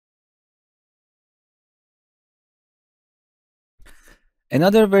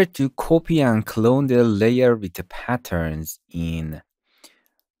Another way to copy and clone the layer with the patterns in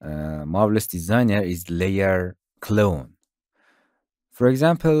Marvelous Designer is layer clone. For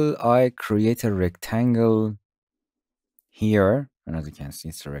example, I create a rectangle here, and as you can see,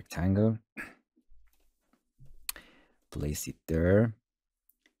 it's a rectangle. Place it there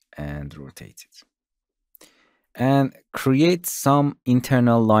and rotate it. And create some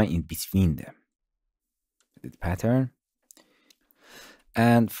internal line in between them. The pattern.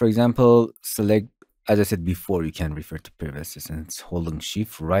 And for example, select, as I said before, you can refer to previous lessons, holding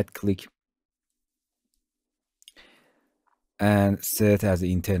shift, right click, and set as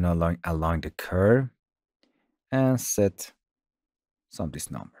the internal line along the curve, and set some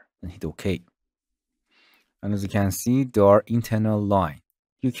this number, and hit OK. And as you can see, there are internal line.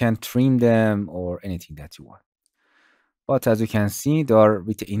 You can trim them or anything that you want. But as you can see, they are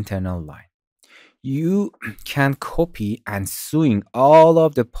with the internal line. You can copy and swing all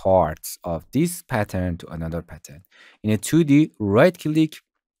of the parts of this pattern to another pattern. In a 2D, right click,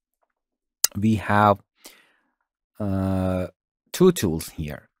 we have two tools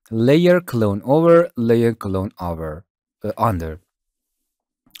here: layer clone over, layer clone over, under,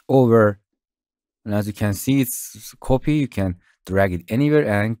 over. And as you can see, it's copy. You can drag it anywhere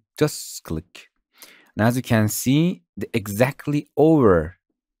and just click. And as you can see, the exactly over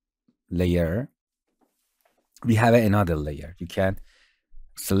layer, we have another layer. You can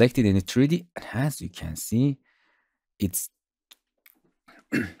select it in the 3D, and as you can see, it's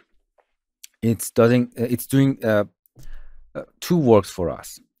doing two works for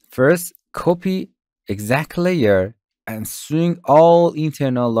us. First, copy exact layer and swing all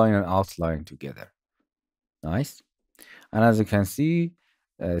internal line and outline together. Nice. And as you can see,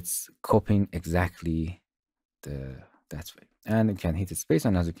 it's copying exactly that way. And you can hit the space,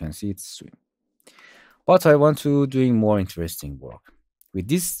 and as you can see, it's swing. But I want to doing more interesting work. With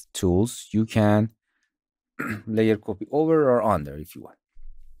these tools, you can layer copy over or under if you want.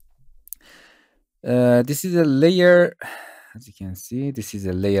 This is a layer, as you can see, this is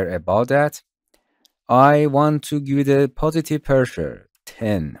a layer about that. I want to give it a positive pressure,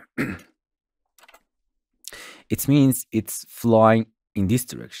 10. It means it's flying in this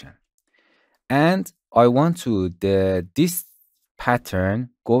direction. And I want to this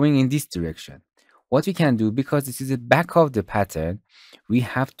pattern going in this direction. What we can do, because this is the back of the pattern, we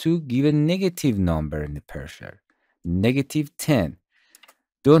have to give a negative number in the pressure, -10.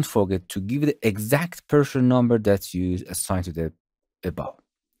 Don't forget to give the exact pressure number that you assign to the above.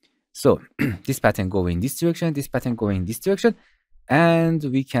 So this pattern going in this direction, this pattern going in this direction, and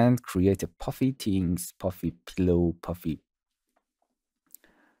we can create a puffy things, puffy pillow, puffy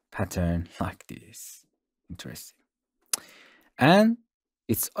pattern like this. Interesting. And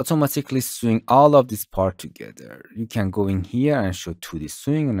it's automatically swing all of this part together. You can go in here and show 2D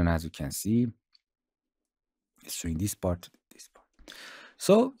swing, and then as you can see, swing this part to this part.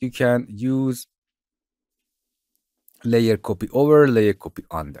 So you can use layer copy over, layer copy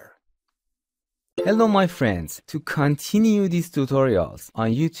under. Hello my friends, to continue these tutorials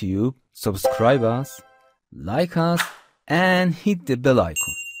on YouTube, subscribe us, like us, and hit the bell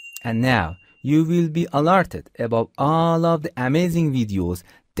icon. And now you will be alerted about all of the amazing videos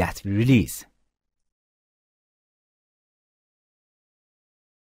that we release.